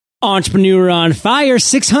Entrepreneur on Fire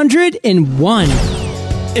 601.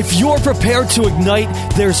 If you're prepared to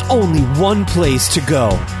ignite, there's only one place to go.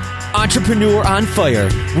 Entrepreneur on Fire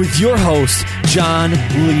with your host, John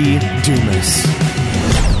Lee Dumas.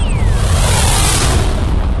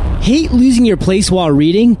 Hate losing your place while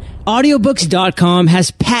reading? Audiobooks.com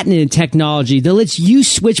has patented technology that lets you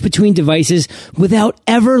switch between devices without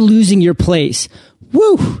ever losing your place.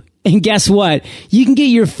 Woo! And guess what? You can get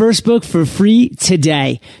your first book for free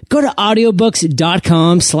today. Go to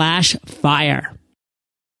audiobooks.com/fire.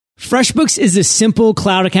 FreshBooks is a simple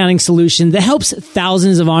cloud accounting solution that helps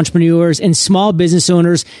thousands of entrepreneurs and small business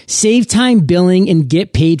owners save time billing and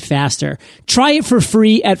get paid faster. Try it for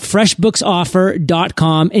free at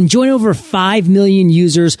freshbooksoffer.com and join over 5 million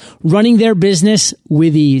users running their business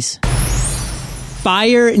with ease.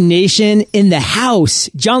 Fire Nation in the house.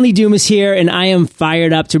 John Lee Dumas here, and I am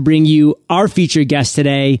fired up to bring you our featured guest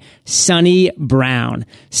today, Sunni Brown.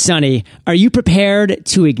 Sunni, are you prepared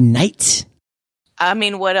to ignite? I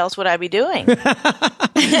mean, what else would I be doing?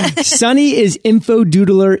 Sunni is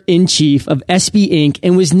Infodoodler-in-Chief of SB Inc.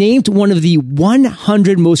 and was named one of the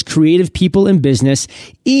 100 most creative people in business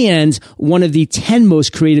and one of the 10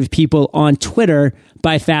 most creative people on Twitter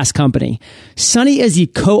by Fast Company. Sunni is the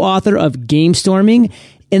co-author of Game Storming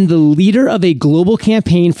and the leader of a global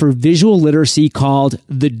campaign for visual literacy called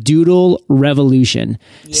The Doodle Revolution.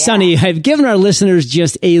 Yeah. Sunni, I've given our listeners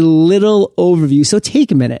just a little overview, so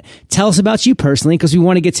take a minute. Tell us about you personally, because we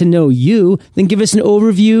want to get to know you, then give us an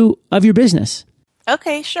overview of your business.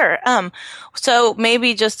 Okay, sure. So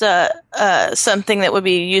maybe just something that would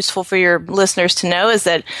be useful for your listeners to know is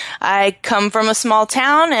that I come from a small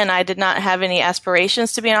town and I did not have any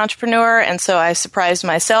aspirations to be an entrepreneur, and so I surprised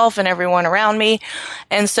myself and everyone around me.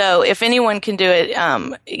 And so if anyone can do it,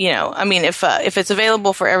 if it's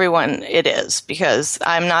available for everyone, it is, because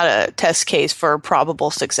I'm not a test case for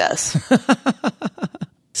probable success.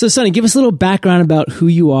 So Sunni, give us a little background about who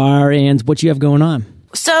you are and what you have going on.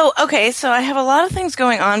 So I have a lot of things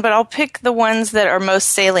going on, but I'll pick the ones that are most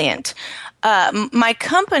salient. My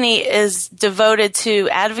company is devoted to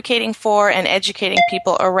advocating for and educating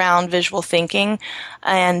people around visual thinking,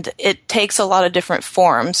 and it takes a lot of different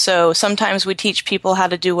forms. So sometimes we teach people how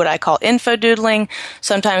to do what I call infodoodling.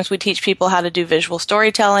 Sometimes we teach people how to do visual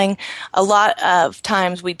storytelling. A lot of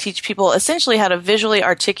times we teach people essentially how to visually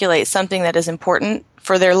articulate something that is important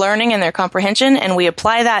for their learning and their comprehension, and we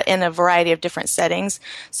apply that in a variety of different settings.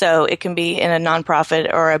 So it can be in a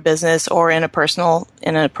nonprofit or a business or in a personal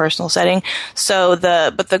setting.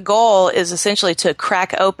 But the goal is essentially to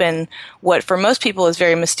crack open what for most people is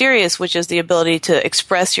very mysterious, which is the ability to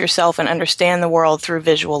express yourself and understand the world through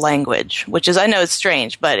visual language, which is, I know it's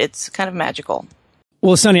strange, but it's kind of magical.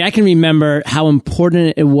 Well, Sunni, I can remember how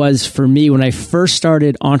important it was for me when I first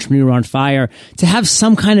started Entrepreneur on Fire to have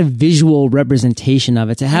some kind of visual representation of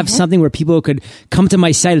it, to have something where people could come to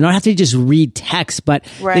my site and not have to just read text, but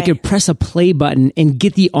they could press a play button and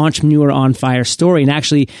get the Entrepreneur on Fire story. And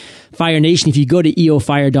actually, Fire Nation, if you go to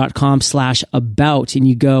eofire.com/about and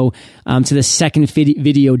you go to the second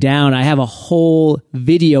video down, I have a whole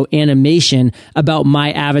video animation about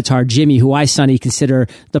my avatar, Jimmy, who I, Sunni, consider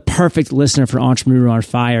the perfect listener for Entrepreneur on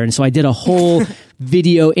Fire. And so I did a whole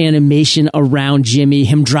video animation around Jimmy,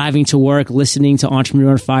 him driving to work, listening to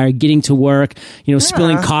Entrepreneur on Fire, getting to work,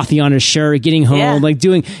 spilling coffee on his shirt, getting home,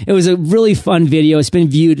 it was a really fun video. It's been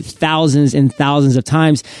viewed thousands and thousands of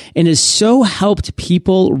times and has so helped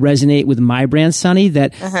people resonate with my brand, Sunni,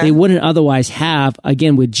 that they wouldn't otherwise have,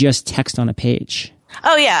 again, with just text on a page.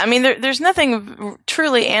 Oh, yeah. I mean, there's nothing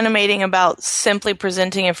truly animating about simply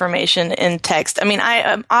presenting information in text. I mean,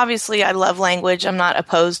 I love language. I'm not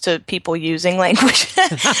opposed to people using language.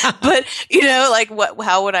 But,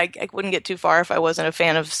 I wouldn't get too far if I wasn't a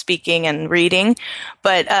fan of speaking and reading.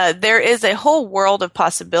 But there is a whole world of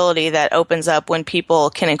possibility that opens up when people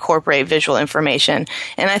can incorporate visual information.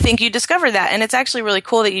 And I think you discovered that. And it's actually really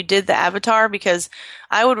cool that you did the avatar, because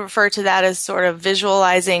I would refer to that as sort of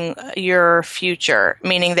visualizing your future,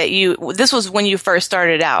 meaning that this was when you first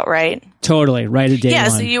started out, right? Totally, right at day one. Yeah,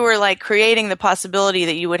 so you were like creating the possibility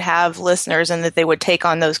that you would have listeners and that they would take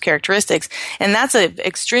on those characteristics. And that's an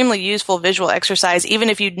extremely useful visual exercise. Even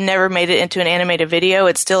if you'd never made it into an animated video,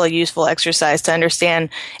 it's still a useful exercise to understand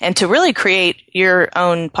and to really create your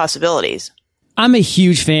own possibilities. I'm a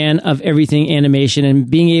huge fan of everything animation, and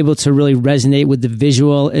being able to really resonate with the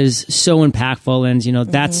visual is so impactful. And,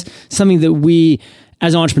 that's something that we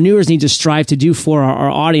as entrepreneurs need to strive to do for our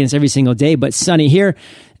audience every single day. But Sunni, here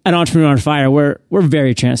at Entrepreneur on Fire, we're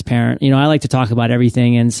very transparent. I like to talk about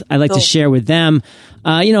everything, and I like to share with them,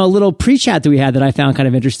 a little pre-chat that we had that I found kind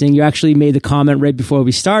of interesting. You actually made the comment right before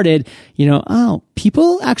we started,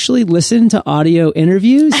 people actually listen to audio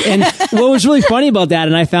interviews. And what was really funny about that,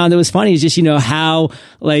 and I found it was funny, is just, how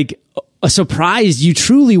surprised you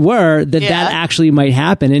truly were that actually might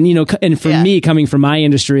happen. And for me, coming from my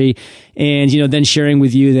industry and, then sharing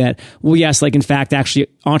with you that, well, yes, in fact, actually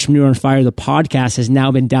Entrepreneur on Fire, the podcast, has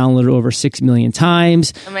now been downloaded over 6 million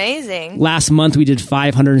times. Amazing. Last month, we did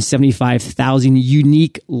 575,000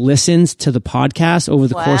 unique listens to the podcast over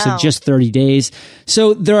the course of just 30 days.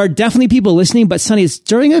 So there are definitely people listening, but Sunny, it's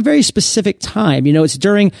during a very specific time. It's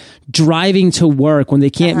during driving to work when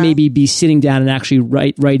they can't maybe be sitting down and actually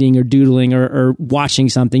writing or doodling or watching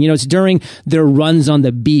something. It's during their runs on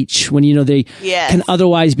the beach when, they can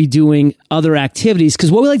otherwise be doing other activities.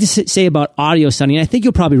 Because what we like to say about audio, Sunny, and I think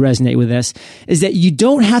you'll probably resonate with this, is that you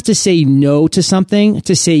don't have to say no to something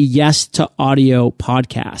to say yes to audio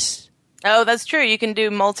podcasts. Oh, that's true. You can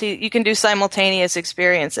do simultaneous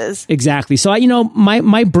experiences. Exactly. So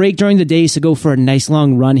my break during the day is to go for a nice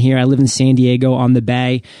long run here. I live in San Diego on the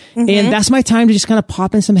Bay. And that's my time to just kind of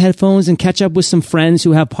pop in some headphones and catch up with some friends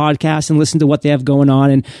who have podcasts and listen to what they have going on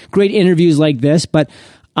and great interviews like this. But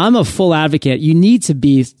I'm a full advocate. You need to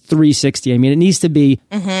be 360. I mean, it needs to be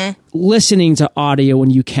listening to audio when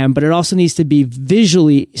you can, but it also needs to be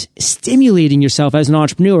visually stimulating yourself as an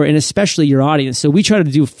entrepreneur and especially your audience. So we try to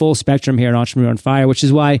do full spectrum here at Entrepreneur on Fire, which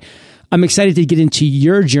is why I'm excited to get into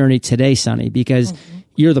your journey today, Sunny, because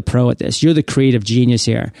you're the pro at this. You're the creative genius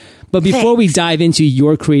here. But before we dive into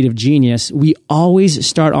your creative genius, we always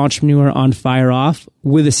start Entrepreneur on Fire off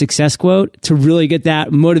with a success quote to really get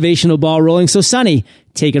that motivational ball rolling. So Sunny,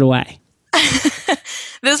 take it away.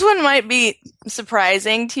 This one might be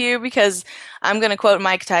surprising to you because I'm going to quote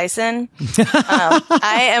Mike Tyson.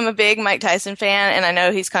 I am a big Mike Tyson fan, and I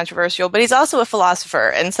know he's controversial, but he's also a philosopher.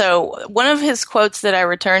 And so one of his quotes that I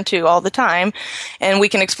return to all the time, and we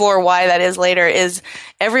can explore why that is later, is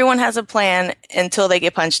everyone has a plan until they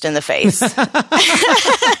get punched in the face. That's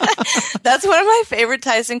one of my favorite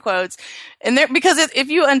Tyson quotes. And because if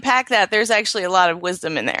you unpack that, there's actually a lot of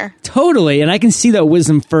wisdom in there. Totally. And I can see that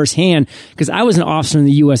wisdom firsthand because I was an officer in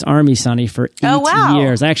the U.S. Army, Sunny, for 18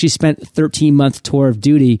 years. I actually spent a 13-month tour of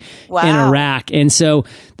duty in Iraq. And so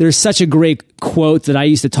there's such a great quote that I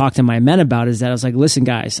used to talk to my men about is that I was like, listen,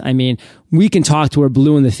 guys, I mean, we can talk to her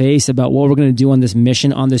blue in the face about what we're going to do on this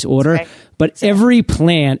mission, on this order. Right. But every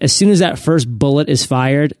plan, as soon as that first bullet is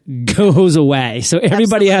fired, goes away. So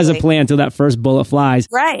everybody has a plan till that first bullet flies.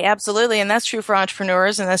 Right. Absolutely. And that's true for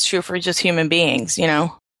entrepreneurs and that's true for just human beings,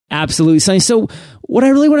 Absolutely, Sunny. So what I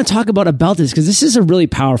really want to talk about this, because this is a really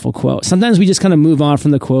powerful quote. Sometimes we just kind of move on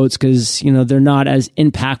from the quotes because, they're not as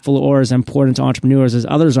impactful or as important to entrepreneurs as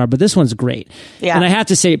others are. But this one's great. Yeah. And I have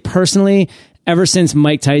to say, personally, ever since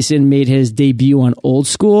Mike Tyson made his debut on Old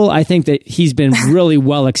School, I think that he's been really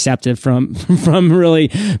well accepted from really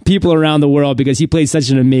people around the world because he played such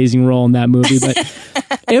an amazing role in that movie.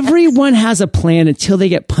 But everyone has a plan until they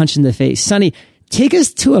get punched in the face. Sunny, take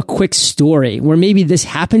us to a quick story where maybe this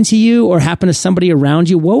happened to you or happened to somebody around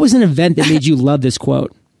you. What was an event that made you love this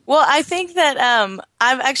quote? Well, I think that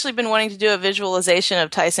I've actually been wanting to do a visualization of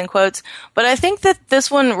Tyson quotes, but I think that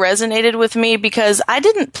this one resonated with me because I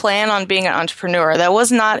didn't plan on being an entrepreneur. That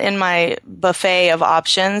was not in my buffet of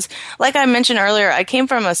options. Like I mentioned earlier, I came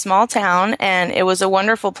from a small town and it was a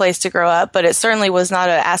wonderful place to grow up, but it certainly was not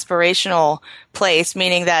an aspirational place,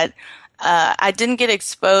 meaning that I didn't get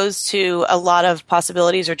exposed to a lot of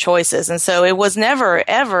possibilities or choices. And so it was never,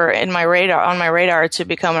 ever on my radar to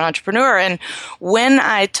become an entrepreneur. And when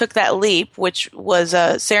I took that leap, which was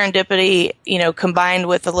a serendipity, combined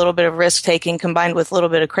with a little bit of risk taking, combined with a little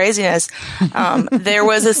bit of craziness, there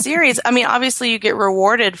was a series. I mean, obviously you get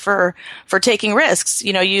rewarded for taking risks.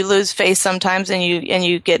 You lose face sometimes and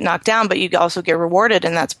you get knocked down, but you also get rewarded.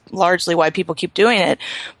 And that's largely why people keep doing it.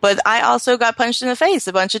 But I also got punched in the face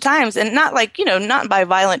a bunch of times. And not not by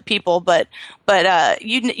violent people, but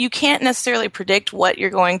you can't necessarily predict what you're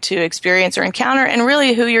going to experience or encounter and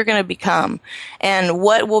really who you're going to become and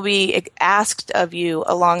what will be asked of you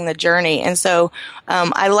along the journey. And so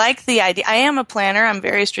I like the idea. I am a planner. I'm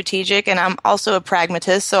very strategic and I'm also a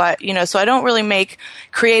pragmatist. So I don't really make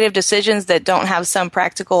creative decisions that don't have some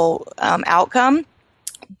practical outcome.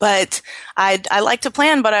 But I like to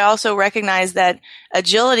plan, but I also recognize that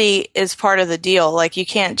agility is part of the deal. Like you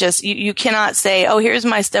can't just, you cannot say, oh, here's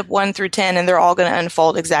my step 1 through 10 and they're all going to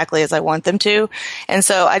unfold exactly as I want them to. And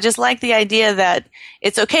so I just like the idea that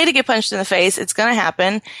it's okay to get punched in the face. It's going to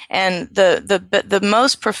happen. And the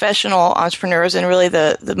most professional entrepreneurs and really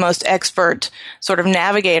the most expert sort of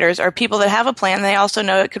navigators are people that have a plan. They also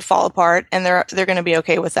know it could fall apart and they're going to be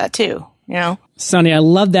okay with that too. You know? Sunny, I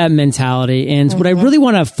love that mentality. And what I really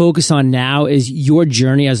want to focus on now is your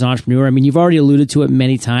journey as an entrepreneur. I mean, you've already alluded to it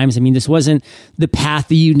many times. I mean, this wasn't the path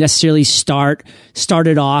that you necessarily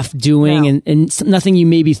started off doing, No. and nothing you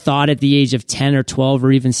maybe thought at the age of 10 or 12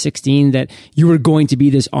 or even 16 that you were going to be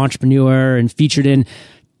this entrepreneur and featured in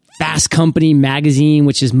Fast Company magazine,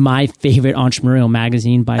 which is my favorite entrepreneurial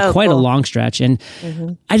magazine by quite a long stretch. And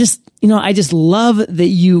I just love that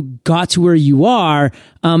you got to where you are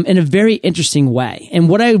in a very interesting way. And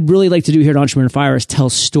what I really like to do here at Entrepreneur Fire is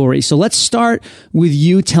tell stories. So let's start with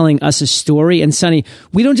you telling us a story. And Sunny,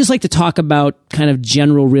 we don't just like to talk about kind of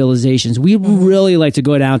general realizations. We really like to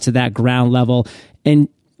go down to that ground level and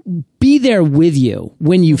be there with you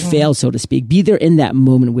when you fail, so to speak. Be there in that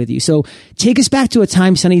moment with you. So take us back to a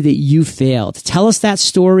time, Sunny, that you failed. Tell us that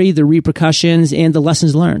story, the repercussions, and the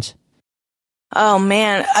lessons learned. Oh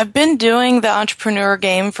man, I've been doing the entrepreneur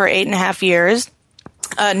game for 8.5 years,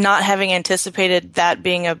 not having anticipated that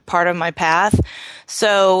being a part of my path.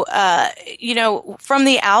 So, from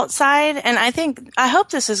the outside, and I hope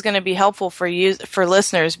this is going to be helpful for you, for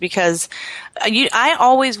listeners, because I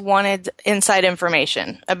always wanted inside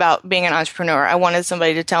information about being an entrepreneur. I wanted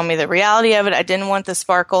somebody to tell me the reality of it. I didn't want the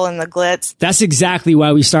sparkle and the glitz. That's exactly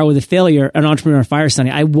why we start with a failure, an Entrepreneur Fire,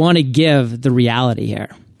 Sunny. I want to give the reality here.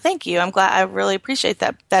 Thank you. I'm glad. I really appreciate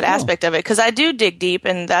that aspect of it, because I do dig deep,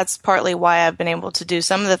 and that's partly why I've been able to do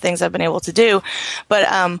some of the things I've been able to do. But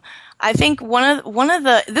I think one of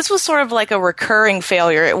this was sort of like a recurring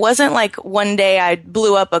failure. It wasn't like one day I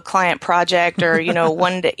blew up a client project or,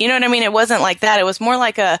 one day, you know what I mean? It wasn't like that. It was more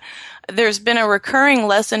like there's been a recurring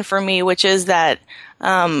lesson for me, which is that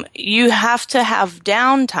you have to have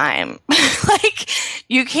downtime. Like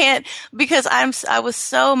you can't, because I was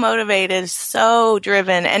so motivated, so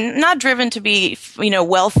driven, and not driven to be,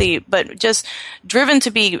 wealthy, but just driven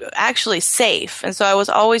to be actually safe. And so I was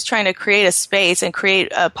always trying to create a space and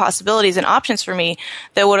create possibilities and options for me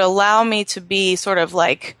that would allow me to be sort of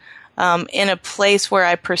like in a place where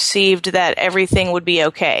I perceived that everything would be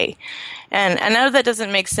okay. And I know that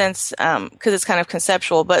doesn't make sense because it's kind of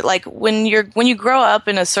conceptual, but like when you grow up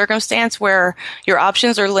in a circumstance where your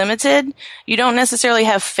options are limited, you don't necessarily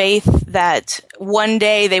have faith that one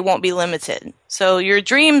day they won't be limited. So your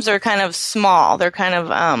dreams are kind of small. They're kind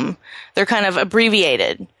of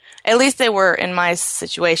abbreviated. At least they were in my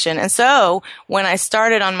situation. And so when I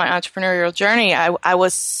started on my entrepreneurial journey, I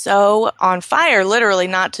was so on fire, literally,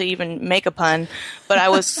 not to even make a pun, but I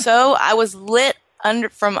was lit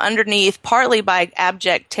from underneath, partly by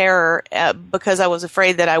abject terror, because I was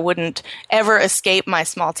afraid that I wouldn't ever escape my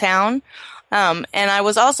small town. And I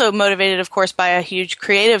was also motivated, of course, by a huge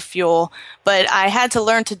creative fuel, but I had to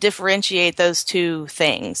learn to differentiate those two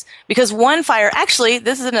things. Because one fire, actually,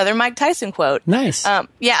 this is another Mike Tyson quote. Nice.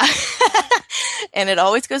 Yeah. And it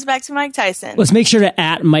always goes back to Mike Tyson. Let's make sure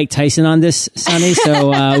to @ Mike Tyson on this, Sunny,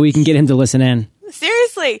 so we can get him to listen in.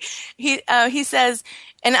 Seriously. He says,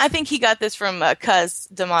 and I think he got this from Cuz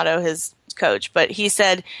D'Amato, his coach, but he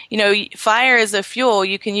said, fire is a fuel.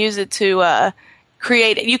 You can use it to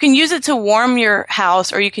you can use it to warm your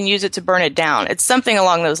house, or you can use it to burn it down. It's something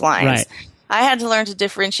along those lines. Right. I had to learn to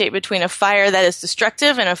differentiate between a fire that is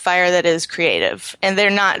destructive and a fire that is creative. And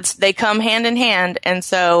they come hand in hand. And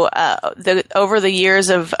so, over the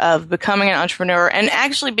years of becoming an entrepreneur and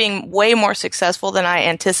actually being way more successful than I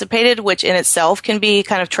anticipated, which in itself can be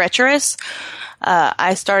kind of treacherous,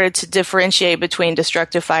 I started to differentiate between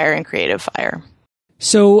destructive fire and creative fire.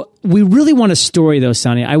 So we really want a story, though,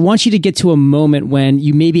 Sunny. I want you to get to a moment when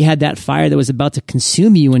you maybe had that fire that was about to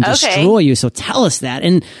consume you and destroy you. So tell us that.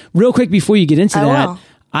 And real quick, before you get into that,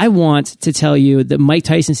 I want to tell you that Mike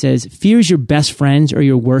Tyson says, fear is your best friend or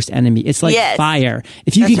your worst enemy. It's like fire.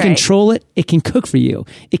 If you can control it, it can cook for you.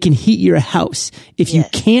 It can heat your house. If you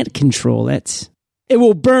can't control it, it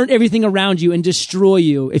will burn everything around you and destroy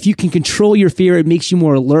you. If you can control your fear, it makes you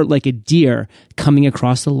more alert, like a deer coming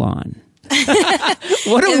across the lawn.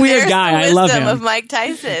 What a weird guy. I love him. Of Mike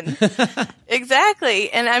Tyson.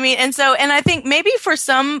 Exactly. And I mean, and I think maybe for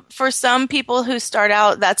some people who start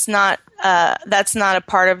out, that's not a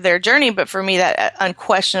part of their journey. But for me, that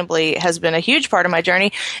unquestionably has been a huge part of my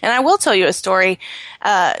journey. And I will tell you a story.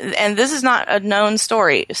 And this is not a known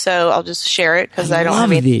story, so I'll just share it because I don't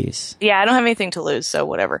have these. Yeah, I don't have anything to lose, so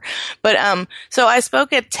whatever. But so I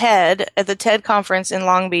spoke at the TED conference in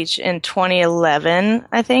Long Beach in 2011,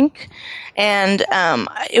 I think. And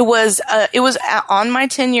it was on my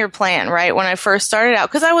 10-year plan, right? When I first started out,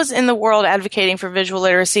 because I was in the world advocating for visual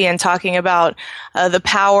literacy and talking about the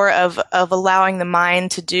power of allowing the mind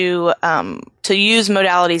to use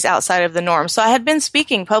modalities outside of the norm. So I had been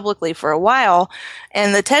speaking publicly for a while,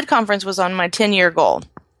 and the TED conference was on my 10-year goal.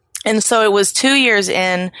 And so it was 2 years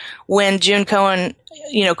in when June Cohen,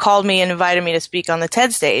 called me and invited me to speak on the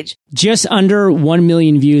TED stage. Just under 1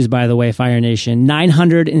 million views, by the way, Fire Nation.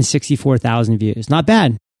 964,000 views. Not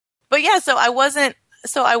bad. But yeah, so I wasn't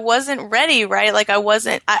ready, right? Like I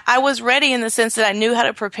was ready in the sense that I knew how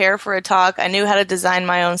to prepare for a talk. I knew how to design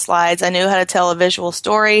my own slides. I knew how to tell a visual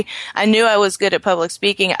story. I knew I was good at public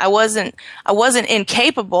speaking. I wasn't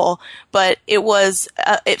incapable, but it was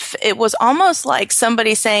almost like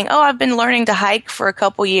somebody saying, "Oh, I've been learning to hike for a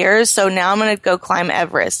couple years, so now I'm going to go climb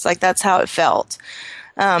Everest." Like that's how it felt.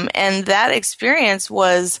 And that experience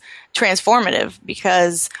was transformative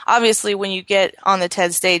because obviously when you get on the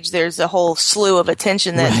TED stage, there's a whole slew of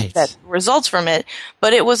attention that results from it.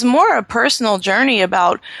 But it was more a personal journey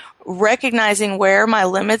about recognizing where my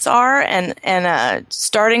limits are and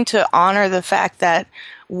starting to honor the fact that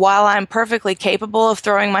while I'm perfectly capable of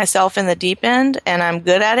throwing myself in the deep end and I'm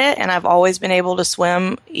good at it and I've always been able to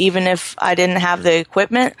swim even if I didn't have the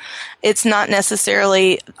equipment, it's not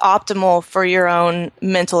necessarily optimal for your own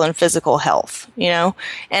mental and physical health, And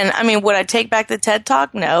I mean, would I take back the TED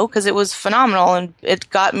Talk? No, because it was phenomenal and it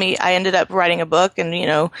got me, I ended up writing a book and,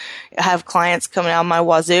 have clients coming out of my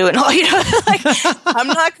wazoo and all, like I'm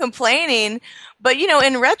not complaining. But,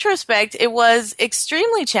 in retrospect, it was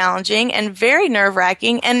extremely challenging and very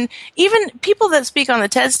nerve-wracking. And even people that speak on the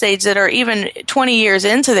TED stage that are even 20 years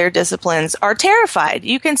into their disciplines are terrified.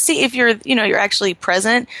 You can see if you're actually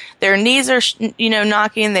present, their knees are,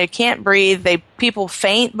 knocking, they can't breathe, people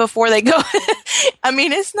faint before they go. I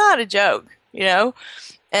mean, it's not a joke,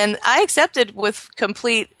 And I accepted with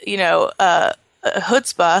complete,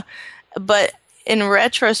 chutzpah, but in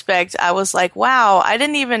retrospect, I was like, wow, I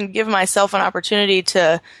didn't even give myself an opportunity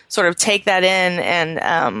to sort of take that in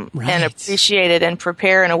and appreciate it and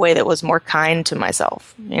prepare in a way that was more kind to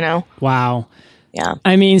myself, Wow. Yeah.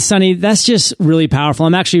 I mean, Sunni, that's just really powerful.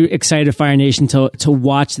 I'm actually excited, Fire Nation, to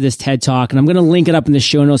watch this TED Talk, and I'm going to link it up in the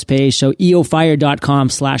show notes page. So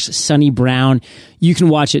eofire.com/Sunni Brown. You can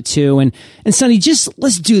watch it too. And Sunni, just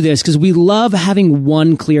let's do this because we love having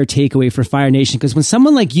one clear takeaway for Fire Nation. Because when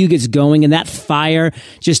someone like you gets going and that fire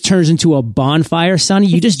just turns into a bonfire, Sunni,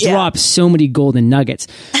 you just drop so many golden nuggets.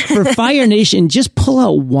 For Fire Nation, just pull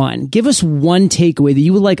out one. Give us one takeaway that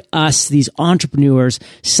you would like us, these entrepreneurs,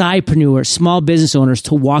 sidepreneurs, small business owners,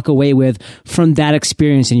 to walk away with from that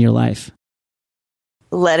experience in your life.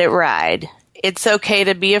 Let it ride. It's okay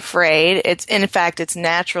to be afraid. In fact, it's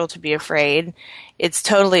natural to be afraid. It's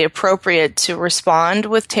totally appropriate to respond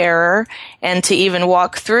with terror and to even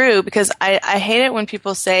walk through, because I hate it when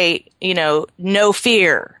people say, no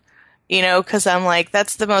fear, because I'm like,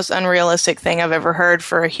 that's the most unrealistic thing I've ever heard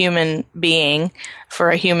for a human being,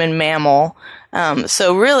 for a human mammal.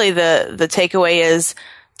 So really the takeaway is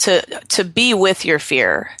to be with your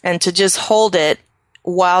fear and to just hold it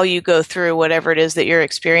while you go through whatever it is that you're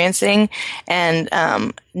experiencing, and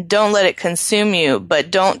don't let it consume you,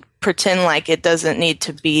 but don't pretend like it doesn't need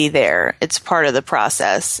to be there. It's part of the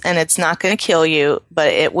process, and it's not going to kill you, but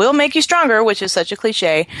it will make you stronger, which is such a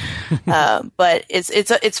cliche. But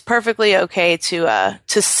it's perfectly okay to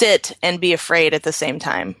sit and be afraid at the same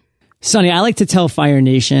time. Sunni, I like to tell Fire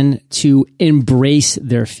Nation to embrace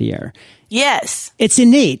their fear. Yes. It's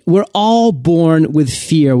innate. We're all born with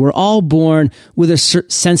fear. We're all born with a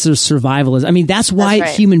sense of survivalism. I mean, that's why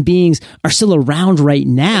human beings are still around right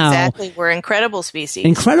now. Exactly. We're incredible species.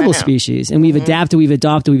 Incredible species. And we've adapted, we've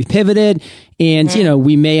adopted, we've pivoted. And,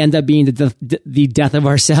 we may end up being the death of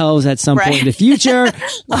ourselves at some point in the future.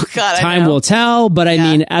 Oh, God. Time will tell. But I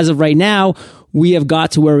mean, as of right now, we have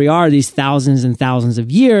got to where we are these thousands and thousands of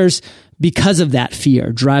years because of that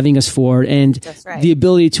fear driving us forward and the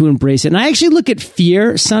ability to embrace it. And I actually look at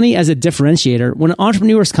fear, Sunni, as a differentiator. When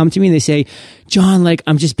entrepreneurs come to me and they say, John, like,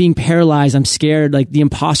 I'm just being paralyzed. I'm scared. Like, the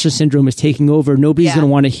imposter syndrome is taking over. Nobody's going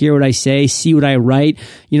to want to hear what I say, see what I write,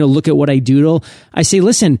 look at what I doodle. I say,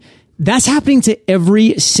 listen, that's happening to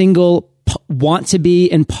every single want to be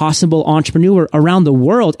an possible entrepreneur around the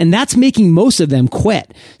world. And that's making most of them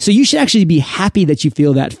quit. So you should actually be happy that you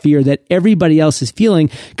feel that fear that everybody else is feeling.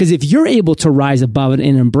 Because if you're able to rise above it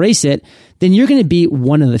and embrace it, then you're going to be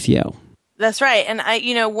one of the few. That's right.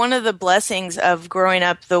 And one of the blessings of growing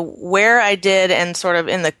up, where I did and sort of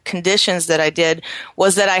in the conditions that I did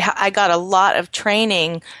was that I got a lot of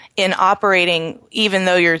training in operating even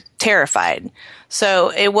though you're terrified.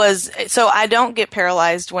 So I don't get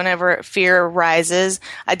paralyzed whenever fear rises.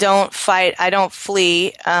 I don't fight. I don't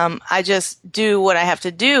flee. I just do what I have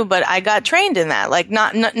to do, but I got trained in that, like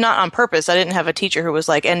not on purpose. I didn't have a teacher who was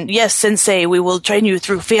like, and yes, sensei, we will train you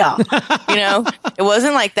through fear. It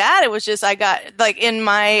wasn't like that. It was just, I got like in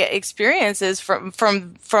my experiences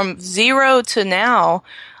from zero to now,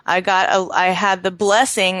 I had the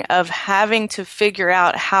blessing of having to figure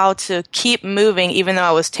out how to keep moving even though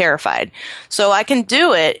I was terrified. So I can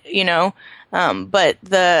do it, but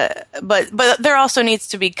there also needs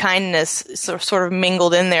to be kindness sort of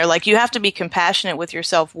mingled in there. Like you have to be compassionate with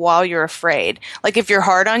yourself while you're afraid. Like if you're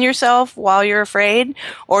hard on yourself while you're afraid,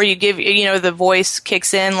 or you give, the voice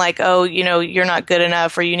kicks in like, oh, you're not good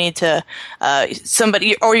enough, or you need to,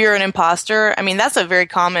 somebody, or you're an imposter. I mean, that's a very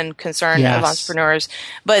common concern of entrepreneurs,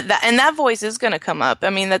 but that voice is going to come up. I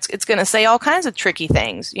mean, it's going to say all kinds of tricky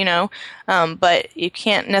things, but you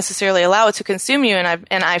can't necessarily allow it to consume you.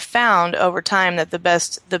 And I found over time that the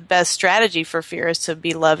best strategy for fear is to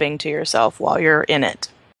be loving to yourself while you're in it.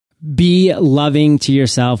 Be loving to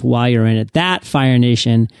yourself while you're in it. That, Fire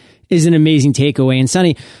Nation, is an amazing takeaway. And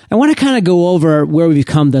Sunny, I want to kind of go over where we've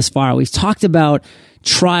come thus far. We've talked about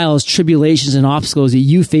trials, tribulations, and obstacles that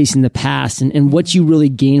you faced in the past and what you really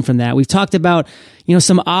gained from that. We've talked about,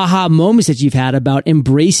 some aha moments that you've had about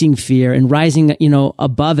embracing fear and rising,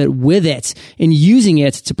 above it with it and using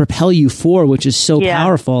it to propel you forward, which is so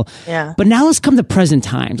powerful. Yeah. But now let's come to present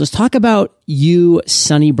times. Let's talk about you,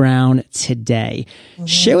 Sunny Brown, today. Mm-hmm.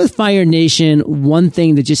 Share with Fire Nation one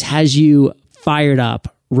thing that just has you fired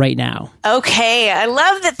up right now. Okay. I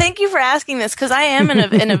love that. Thank you for asking this, because I am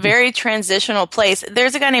in a very transitional place.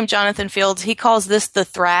 There's a guy named Jonathan Fields. He calls this the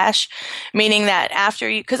thrash, meaning that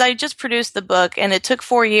because I just produced the book and it took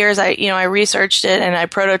 4 years. I researched it and I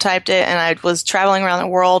prototyped it and I was traveling around the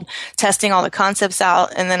world testing all the concepts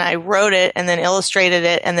out, and then I wrote it and then illustrated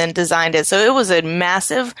it and then designed it. So it was a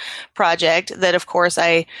massive project that, of course,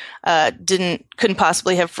 I couldn't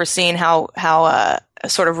possibly have foreseen how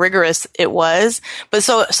sort of rigorous it was. But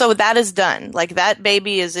so that is done. Like that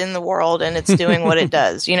baby is in the world and it's doing what it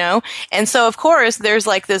does, And so of course there's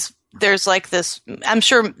like this, I'm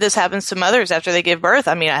sure this happens to mothers after they give birth.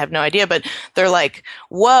 I mean, I have no idea, but they're like,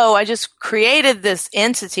 whoa, I just created this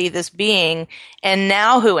entity, this being, and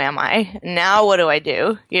now who am I? Now what do I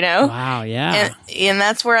do? Wow. Yeah. And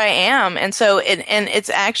that's where I am. And so it's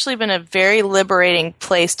actually been a very liberating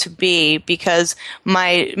place to be, because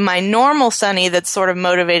my normal Sunny that's sort of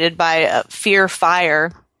motivated by fear,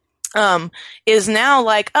 fire, is now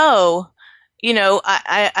like, oh,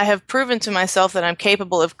 I have proven to myself that I'm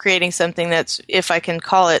capable of creating something that's, if I can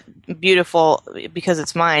call it beautiful because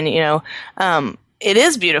it's mine, it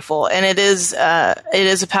is beautiful, and it is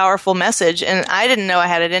a powerful message, and I didn't know I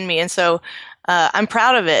had it in me. And so, I'm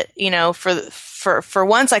proud of it, for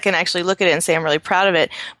once I can actually look at it and say I'm really proud of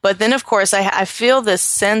it. But then of course I feel this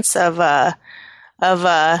sense of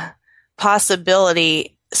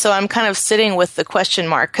possibility. So I'm kind of sitting with the question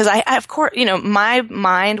mark, because I of course, my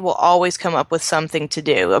mind will always come up with something to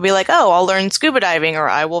do. I'll be like, oh, I'll learn scuba diving, or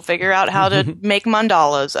I will figure out how to make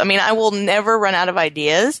mandalas. I mean, I will never run out of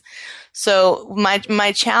ideas. So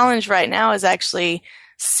my challenge right now is actually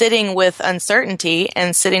sitting with uncertainty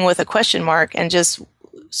and sitting with a question mark and just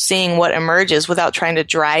seeing what emerges without trying to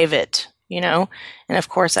drive it, And of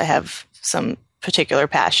course I have some particular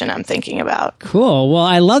passion I'm thinking about. Cool. Well,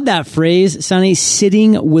 I love that phrase, Sunny,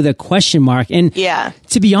 sitting with a question mark. And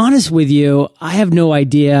to be honest with you, I have no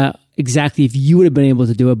idea exactly if you would have been able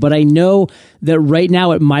to do it, but I know that right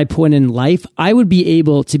now at my point in life, I would be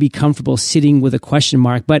able to be comfortable sitting with a question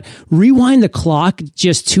mark. But rewind the clock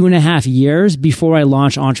just 2.5 years before I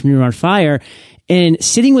launched Entrepreneur on Fire, and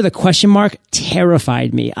sitting with a question mark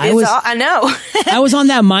terrified me. I know. I was on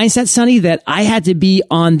that mindset, Sunny, that I had to be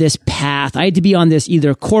on this path. I had to be on this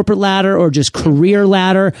either corporate ladder or just career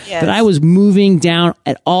ladder that I was moving down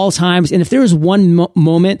at all times. And if there was one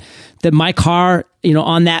moment that my car,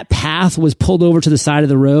 on that path was pulled over to the side of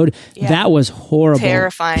the road, that was horrible.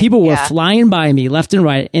 Terrifying. People were flying by me left and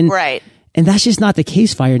right. And that's just not the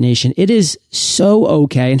case, Fire Nation. It is so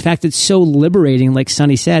okay. In fact, it's so liberating, like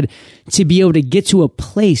Sunny said, to be able to get to a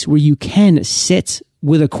place where you can sit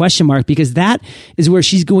with a question mark, because that is where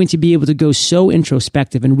she's going to be able to go so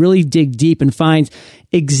introspective and really dig deep and find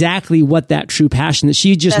exactly what that true passion that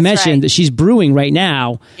she just mentioned that she's brewing right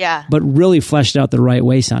now, but really fleshed out the right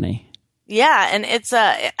way, Sunni. Yeah, and it's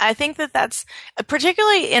I think that's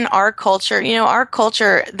particularly in our culture. You know, our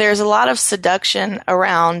culture, there's a lot of seduction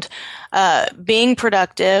around being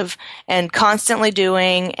productive and constantly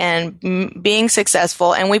doing and being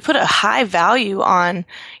successful, and we put a high value on,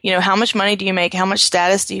 you know, how much money do you make, how much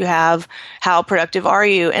status do you have, how productive are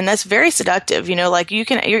you, and that's very seductive. You know, like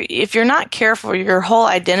if you're not careful, your whole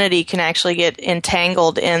identity can actually get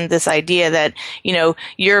entangled in this idea that, you know,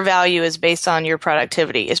 your value is based on your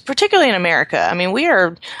productivity. It's particularly in America. I mean,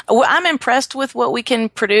 I'm impressed with what we can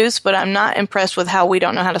produce, but I'm not impressed with how we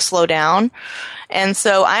don't know how to slow down. And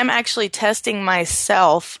so I'm actually testing my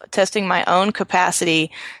own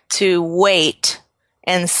capacity to wait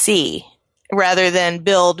and see rather than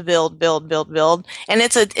build. And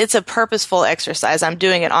it's a purposeful exercise. I'm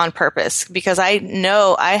doing it on purpose because I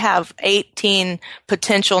know I have 18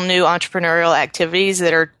 potential new entrepreneurial activities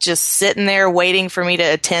that are just sitting there waiting for me to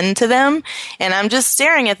attend to them. And I'm just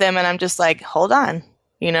staring at them and I'm just like, hold on,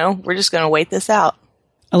 you know, we're just going to wait this out.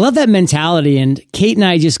 I love that mentality. And Kate and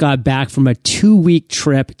I just got back from a 2-week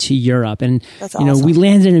trip to Europe. And, That's you know, awesome. we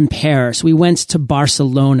landed in Paris. We went to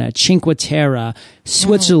Barcelona, Cinque Terre,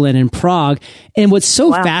 Switzerland, and Prague. And what's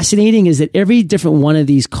so fascinating is that every different one of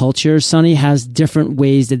these cultures, Sunni, has different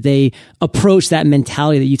ways that they approach that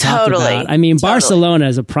mentality that you talked about. I mean, Barcelona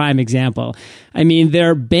is a prime example. I mean,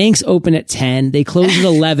 their banks open at 10. They close at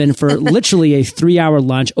 11 for literally a 3-hour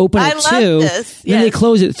lunch, open at 2. Then they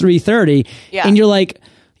close at 3:30. Yeah. And you're like,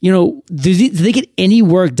 you know, do they get any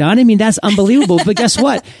work done? I mean, that's unbelievable. But guess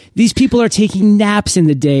what? These people are taking naps in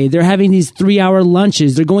the day. They're having these 3-hour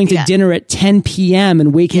lunches. They're going to dinner at 10 p.m.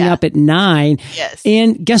 and waking up at 9. Yes.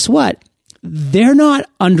 And guess what? They're not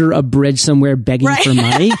under a bridge somewhere begging for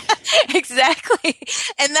money. Exactly.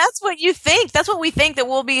 And that's what you think. That's what we think, that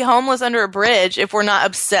we'll be homeless under a bridge if we're not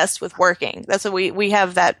obsessed with working. That's what we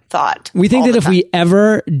have that thought. We think that if we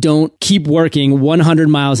ever don't keep working 100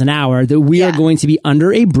 miles an hour, that we are going to be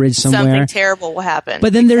under a bridge somewhere. Something terrible will happen.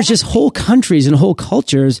 But then there's just whole countries and whole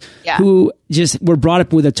cultures who just were brought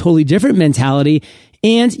up with a totally different mentality.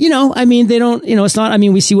 And, you know, I mean, they don't, you know, it's not, I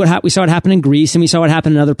mean, we saw what happened in Greece and we saw what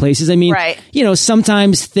happened in other places. I mean, you know,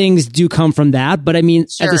 sometimes things do come from that, but I mean,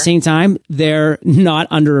 at the same time, they're not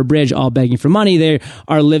under a bridge all begging for money. They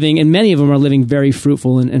are living, and many of them are living very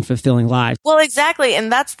fruitful and fulfilling lives. Well, exactly.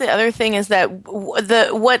 And that's the other thing is that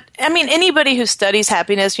anybody who studies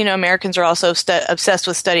happiness, you know, Americans are also obsessed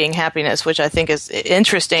with studying happiness, which I think is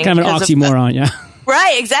interesting. Kind of an oxymoron, yeah.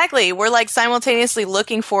 Right, exactly. We're like simultaneously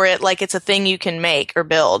looking for it like it's a thing you can make or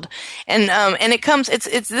build. And it comes,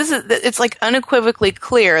 it's like unequivocally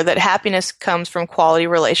clear that happiness comes from quality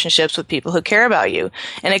relationships with people who care about you.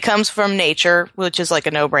 And it comes from nature, which is like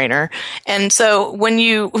a no-brainer. And so when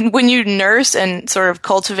you nurse and sort of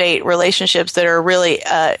cultivate relationships that are really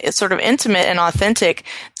sort of intimate and authentic,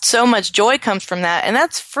 so much joy comes from that, and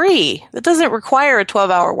that's free. That doesn't require a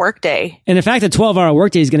 12-hour workday. And in fact, a 12-hour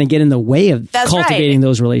workday is going to get in the way of cultivating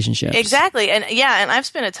those relationships. Exactly. And and I've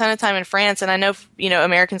spent a ton of time in France, and I know, you know,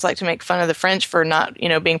 Americans like to make fun of the French for not, you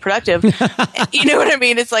know, being productive. You know what I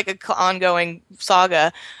mean? It's like an ongoing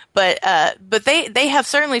saga. But they have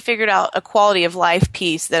certainly figured out a quality of life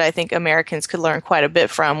piece that I think Americans could learn quite a bit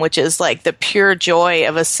from, which is like the pure joy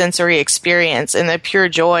of a sensory experience and the pure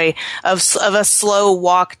joy of a slow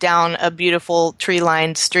walk down a beautiful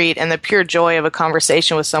tree-lined street and the pure joy of a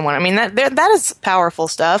conversation with someone. I mean, that is powerful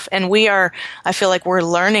stuff. And I feel like we're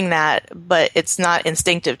learning that, but it's not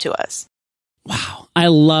instinctive to us. Wow. I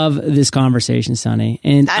love this conversation, Sunni.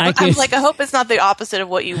 And I hope it's not the opposite of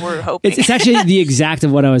what you were hoping. It's actually the exact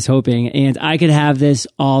of what I was hoping. And I could have this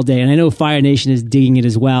all day. And I know Fire Nation is digging it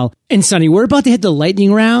as well. And Sunni, we're about to hit the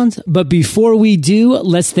lightning round. But before we do,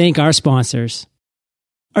 let's thank our sponsors.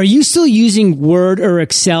 Are you still using Word or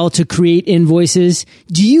Excel to create invoices?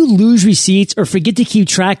 Do you lose receipts or forget to keep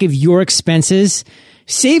track of your expenses?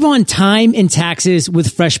 Save on time and taxes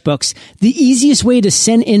with FreshBooks, the easiest way to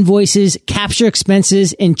send invoices, capture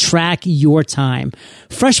expenses, and track your time.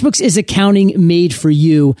 FreshBooks is accounting made for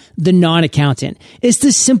you, the non-accountant. It's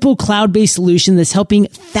the simple cloud-based solution that's helping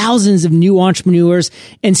thousands of new entrepreneurs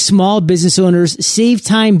and small business owners save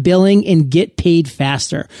time billing and get paid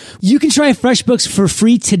faster. You can try FreshBooks for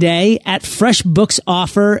free today at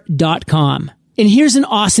freshbooksoffer.com. And here's an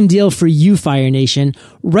awesome deal for you, Fire Nation.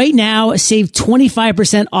 Right now, save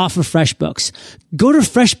 25% off of FreshBooks. Go to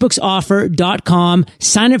freshbooksoffer.com,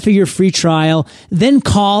 sign up for your free trial, then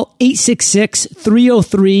call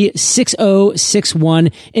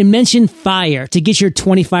 866-303-6061 and mention FIRE to get your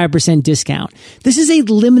 25% discount. This is a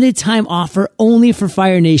limited time offer only for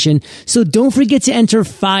Fire Nation, so don't forget to enter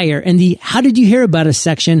FIRE in the How Did You Hear About Us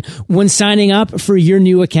section when signing up for your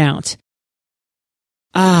new account.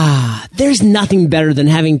 There's nothing better than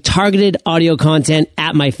having targeted audio content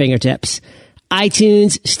at my fingertips.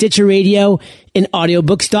 iTunes, Stitcher Radio, and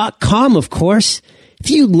audiobooks.com, of course. If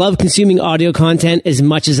you love consuming audio content as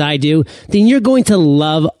much as I do, then you're going to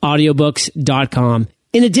love audiobooks.com.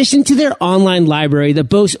 In addition to their online library that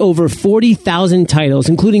boasts over 40,000 titles,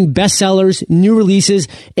 including bestsellers, new releases,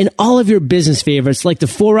 and all of your business favorites like the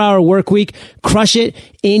 4-Hour Workweek, Crush It,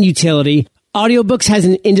 and Utility, Audiobooks has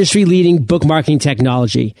an industry-leading bookmarking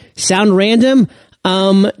technology. Sound random?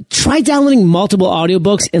 Try downloading multiple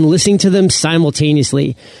audiobooks and listening to them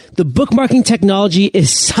simultaneously. The bookmarking technology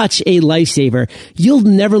is such a lifesaver. You'll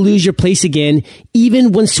never lose your place again,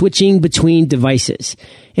 even when switching between devices.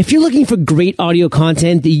 If you're looking for great audio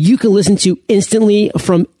content that you can listen to instantly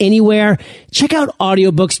from anywhere, check out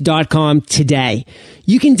audiobooks.com today.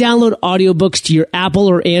 You can download audiobooks to your Apple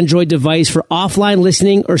or Android device for offline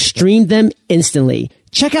listening or stream them instantly.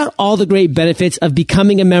 Check out all the great benefits of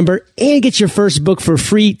becoming a member and get your first book for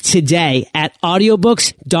free today at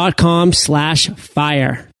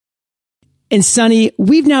audiobooks.com/fire. And Sunny,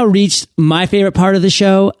 we've now reached my favorite part of the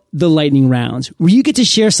show, the lightning rounds, where you get to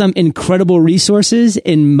share some incredible resources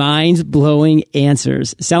and mind-blowing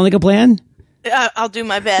answers. Sound like a plan? I'll do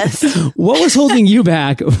my best. What was holding you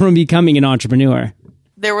back from becoming an entrepreneur?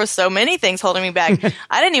 There were so many things holding me back.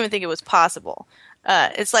 I didn't even think it was possible.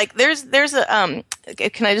 It's like there's a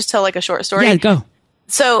can I just tell like a short story? Yeah, go.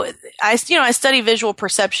 So I study visual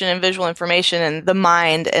perception and visual information and the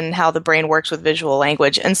mind and how the brain works with visual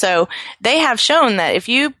language. And so they have shown that if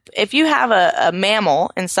you have a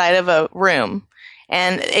mammal inside of a room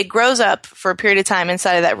and it grows up for a period of time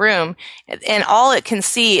inside of that room and all it can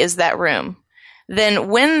see is that room, then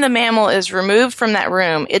when the mammal is removed from that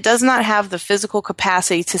room, it does not have the physical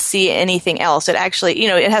capacity to see anything else. It actually,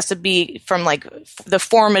 it has to be from like the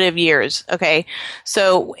formative years. Okay.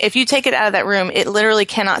 So if you take it out of that room, it literally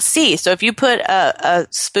cannot see. So if you put a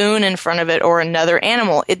spoon in front of it or another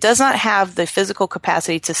animal, it does not have the physical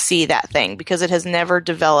capacity to see that thing because it has never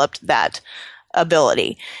developed that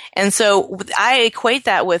ability. And so I equate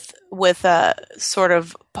that with sort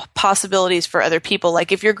of possibilities for other people.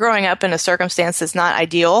 Like if you're growing up in a circumstance that's not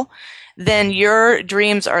ideal, then your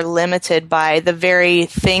dreams are limited by the very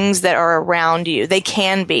things that are around you. They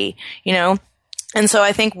can be, And so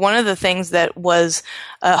I think one of the things that was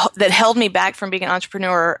that held me back from being an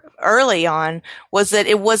entrepreneur early on was that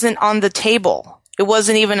it wasn't on the table. It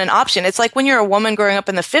wasn't even an option. It's like when you're a woman growing up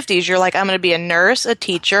in the 50s, you're like, I'm going to be a nurse, a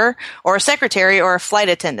teacher, or a secretary, or a flight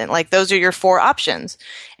attendant. Like those are your 4 options.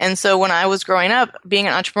 And so when I was growing up, being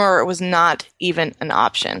an entrepreneur was not even an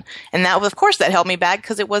option. And that, of course, that held me back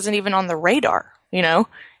because it wasn't even on the radar, And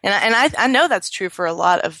I know that's true for a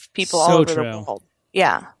lot of people all over the world.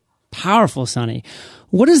 Yeah. Have Sunny.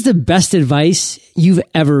 What is the best advice you've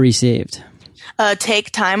ever received?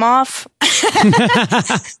 Take time off.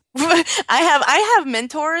 I have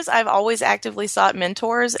mentors. I've always actively sought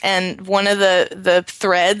mentors, and one of the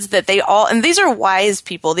threads that they all, and these are wise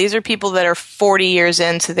people. These are people that are 40 years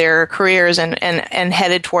into their careers and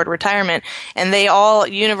headed toward retirement, and they all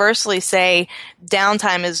universally say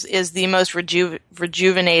downtime is the most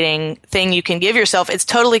rejuvenating thing you can give yourself. It's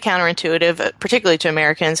totally counterintuitive, particularly to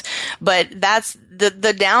Americans, but that's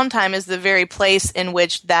the downtime is the very place in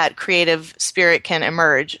which that creative spirit can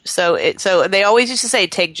emerge. So they always used to say,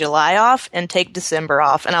 take July off and take December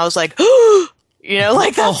off. And I was like,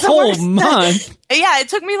 like that's a whole month. Yeah, it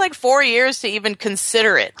took me like 4 years to even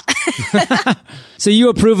consider it. So you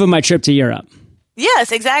approve of my trip to Europe?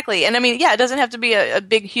 Yes, exactly. And I mean, it doesn't have to be a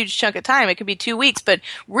big, huge chunk of time. It could be 2 weeks, but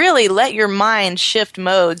really let your mind shift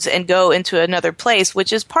modes and go into another place,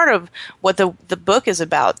 which is part of what the book is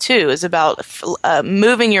about too, is about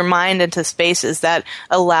moving your mind into spaces that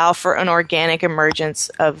allow for an organic emergence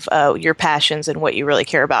of your passions and what you really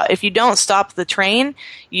care about. If you don't stop the train,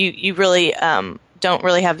 you really don't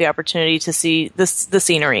really have the opportunity to see the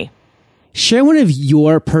scenery. Share one of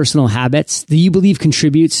your personal habits that you believe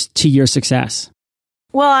contributes to your success.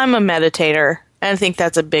 Well, I'm a meditator. I think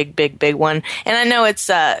that's a big, big, big one. And I know it's,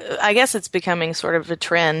 I guess it's becoming sort of a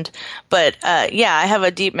trend, but yeah, I have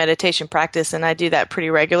a deep meditation practice and I do that pretty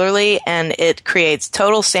regularly, and it creates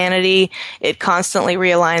total sanity. It constantly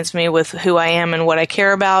realigns me with who I am and what I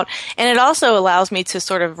care about. And it also allows me to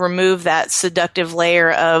sort of remove that seductive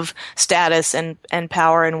layer of status and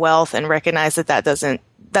power and wealth and recognize that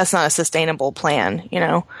that's not a sustainable plan, you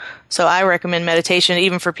know? So I recommend meditation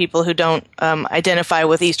even for people who don't identify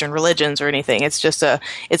with Eastern religions or anything. It's just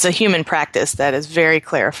it's a human practice that is very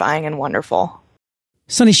clarifying and wonderful.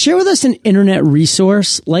 Sunni, share with us an internet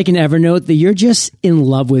resource like an Evernote that you're just in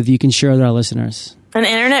love with you can share with our listeners. An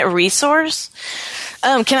internet resource?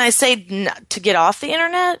 Can I say to get off the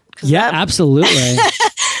internet? Yeah, absolutely.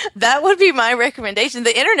 That would be my recommendation.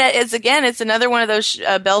 The internet is, again, it's another one of those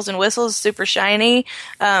bells and whistles, super shiny.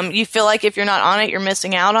 You feel like if you're not on it, you're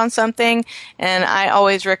missing out on something. And I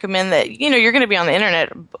always recommend that, you know, you're going to be on the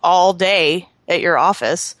internet all day at your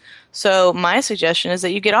office. So my suggestion is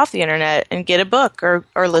that you get off the internet and get a book or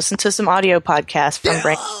listen to some audio podcasts from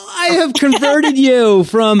Brain. I have converted you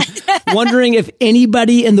from wondering if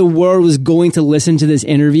anybody in the world was going to listen to this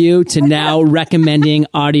interview to now recommending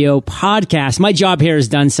audio podcasts. My job here is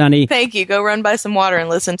done, Sunni. Thank you. Go run by some water and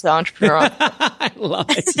listen to Entrepreneur. I love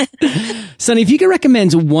it. Sunni, if you could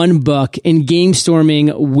recommend one book, and Game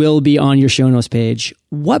Storming will be on your show notes page,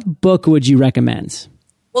 what book would you recommend?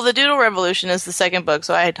 Well, The Doodle Revolution is the second book,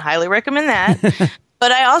 so I'd highly recommend that.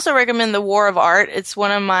 But I also recommend The War of Art. It's one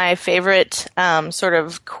of my favorite sort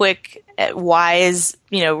of quick, wise,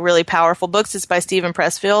 you know, really powerful books. It's by Stephen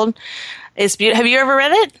Pressfield. It's beautiful. Have you ever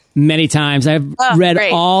read it? Many times. I've read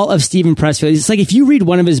all of Stephen Pressfield. It's like if you read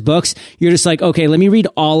one of his books, you're just like, okay, let me read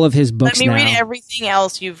all of his books now. Let me read everything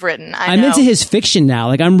else you've written. I'm into his fiction now.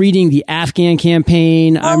 Like I'm reading the Afghan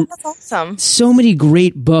Campaign. Oh, that's awesome. So many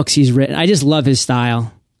great books he's written. I just love his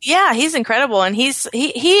style. Yeah, he's incredible. And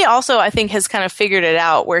he also, I think, has kind of figured it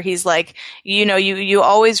out where he's like, you know, you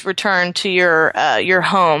always return to your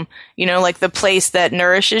home, you know, like the place that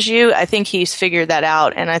nourishes you. I think he's figured that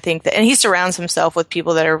out. And I think that, and he surrounds himself with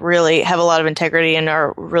people that are really have a lot of integrity and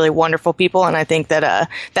are really wonderful people. And I think that,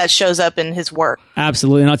 that shows up in his work.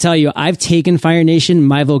 Absolutely. And I'll tell you, I've taken Fire Nation,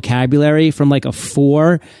 my vocabulary from like a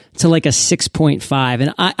 4 to like a 6.5.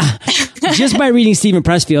 And I just by reading Stephen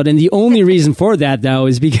Pressfield. And the only reason for that, though,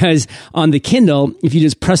 is because on the Kindle, if you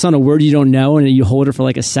just press on a word you don't know and you hold it for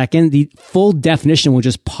like a second, the full definition will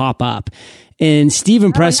just pop up. And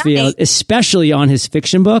Stephen Pressfield, nice. Especially on his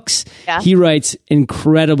fiction books, he writes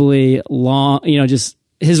incredibly long, you know, just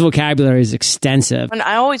his vocabulary is extensive. And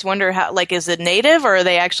I always wonder how, like, is it native or are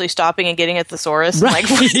they actually stopping and getting a thesaurus? Right.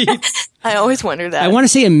 Like, I always wonder that. I want to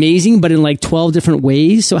say amazing, but in like 12 different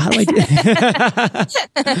ways. So how do I do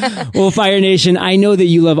it? Well, Fire Nation, I know that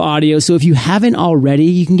you love audio. So if you haven't already,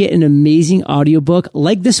 you can get an amazing audiobook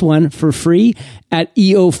like this one for free at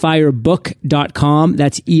eofirebook.com.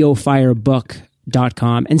 That's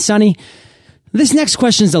eofirebook.com. And Sunni, this next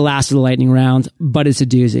question is the last of the lightning round, but it's a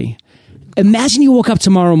doozy. Imagine you woke up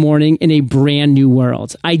tomorrow morning in a brand new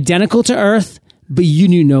world, identical to Earth, but you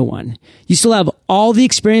knew no one. You still have all the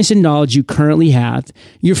experience and knowledge you currently have.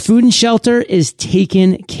 Your food and shelter is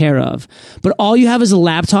taken care of, but all you have is a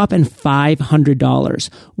laptop and $500.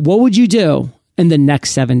 What would you do in the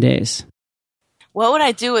next 7 days? What would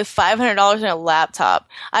I do with $500 in a laptop?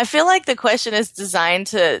 I feel like the question is designed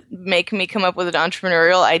to make me come up with an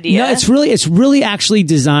entrepreneurial idea. No, it's really actually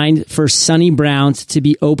designed for Sunni Browns to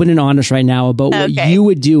be open and honest right now about what you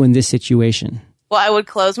would do in this situation. Well, I would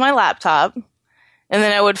close my laptop and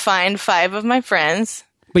then I would find 5 of my friends.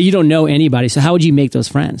 But you don't know anybody, so how would you make those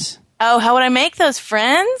friends? Oh, how would I make those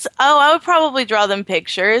friends? Oh, I would probably draw them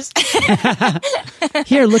pictures.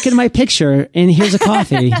 Here, look at my picture and here's a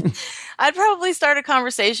coffee. I'd probably start a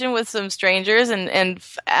conversation with some strangers and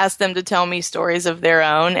ask them to tell me stories of their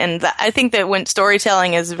own. And I think that when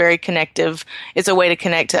storytelling is very connective, it's a way to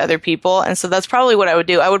connect to other people. And so that's probably what I would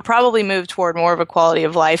do. I would probably move toward more of a quality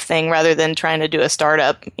of life thing rather than trying to do a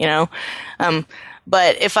startup, you know.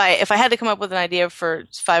 But if I had to come up with an idea for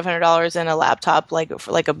 $500 and a laptop,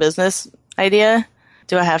 like a business idea,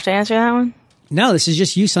 do I have to answer that one? No, this is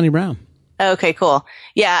just you, Sunni Brown. Okay, cool.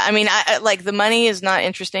 Yeah, I mean, I like the money is not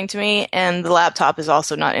interesting to me, and the laptop is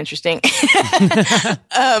also not interesting.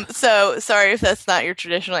 So sorry if that's not your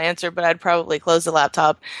traditional answer, but I'd probably close the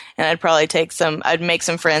laptop, and I'd make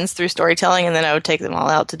some friends through storytelling, and then I would take them all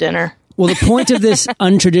out to dinner. Well, the point of this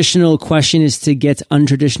untraditional question is to get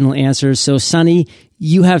untraditional answers. So, Sunni,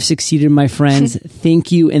 You have succeeded, my friends.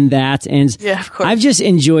 Thank you in that. And yeah, of course. I've just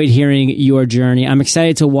enjoyed hearing your journey. I'm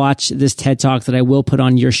excited to watch this TED Talk that I will put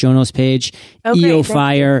on your show notes page,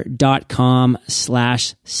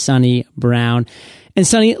 eofire.com/Sunni Brown. And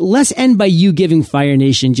Sunni, let's end by you giving Fire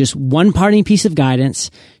Nation just one parting piece of guidance,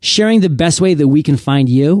 sharing the best way that we can find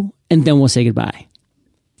you, and then we'll say goodbye.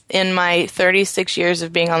 In my 36 years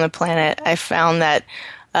of being on the planet, I found that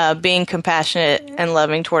being compassionate and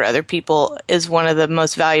loving toward other people is one of the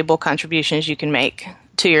most valuable contributions you can make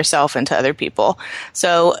to yourself and to other people.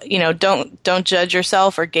 So, don't judge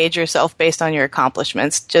yourself or gauge yourself based on your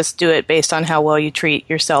accomplishments. Just do it based on how well you treat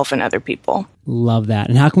yourself and other people. Love that.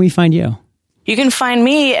 And how can we find you? You can find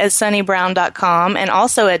me at sunnibrown.com and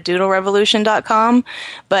also at doodlerevolution.com.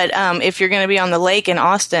 But if you're going to be on the lake in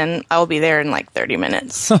Austin, I will be there in like 30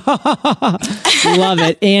 minutes. Love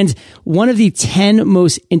it. And one of the 10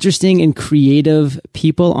 most interesting and creative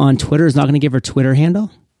people on Twitter is not going to give her Twitter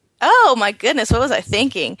handle. Oh my goodness, what was I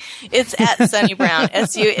thinking? It's at Sunni Brown,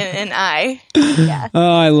 SUNNI. Yeah.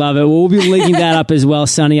 Oh, I love it. Well, we'll be linking that up as well,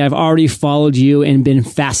 Sunni. I've already followed you and been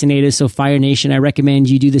fascinated. So Fire Nation, I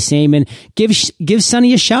recommend you do the same and give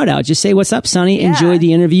Sunni a shout out. Just say, what's up, Sunni? Yeah. Enjoy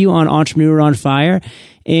the interview on Entrepreneur on Fire.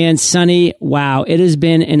 And Sunni, wow, it has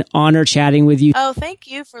been an honor chatting with you. Oh, thank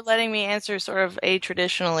you for letting me answer sort of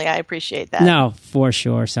a-traditionally. I appreciate that. No, for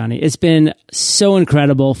sure, Sunni. It's been so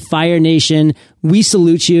incredible. Fire Nation, we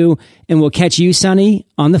salute you, and we'll catch you, Sunni,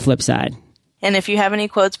 on the flip side. And if you have any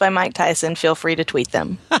quotes by Mike Tyson, feel free to tweet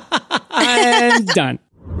them. And done.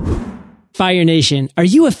 Fire Nation, are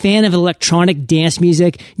you a fan of electronic dance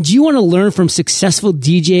music? Do you want to learn from successful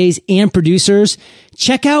DJs and producers?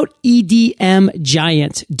 Check out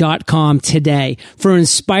edmgiant.com today for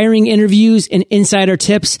inspiring interviews and insider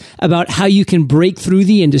tips about how you can break through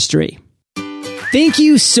the industry. Thank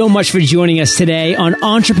you so much for joining us today on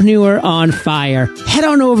Entrepreneur on Fire. Head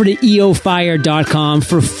on over to eofire.com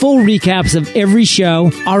for full recaps of every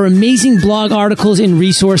show, our amazing blog articles and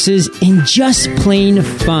resources, and just plain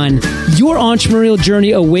fun. Your entrepreneurial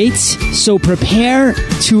journey awaits, so prepare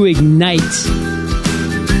to ignite.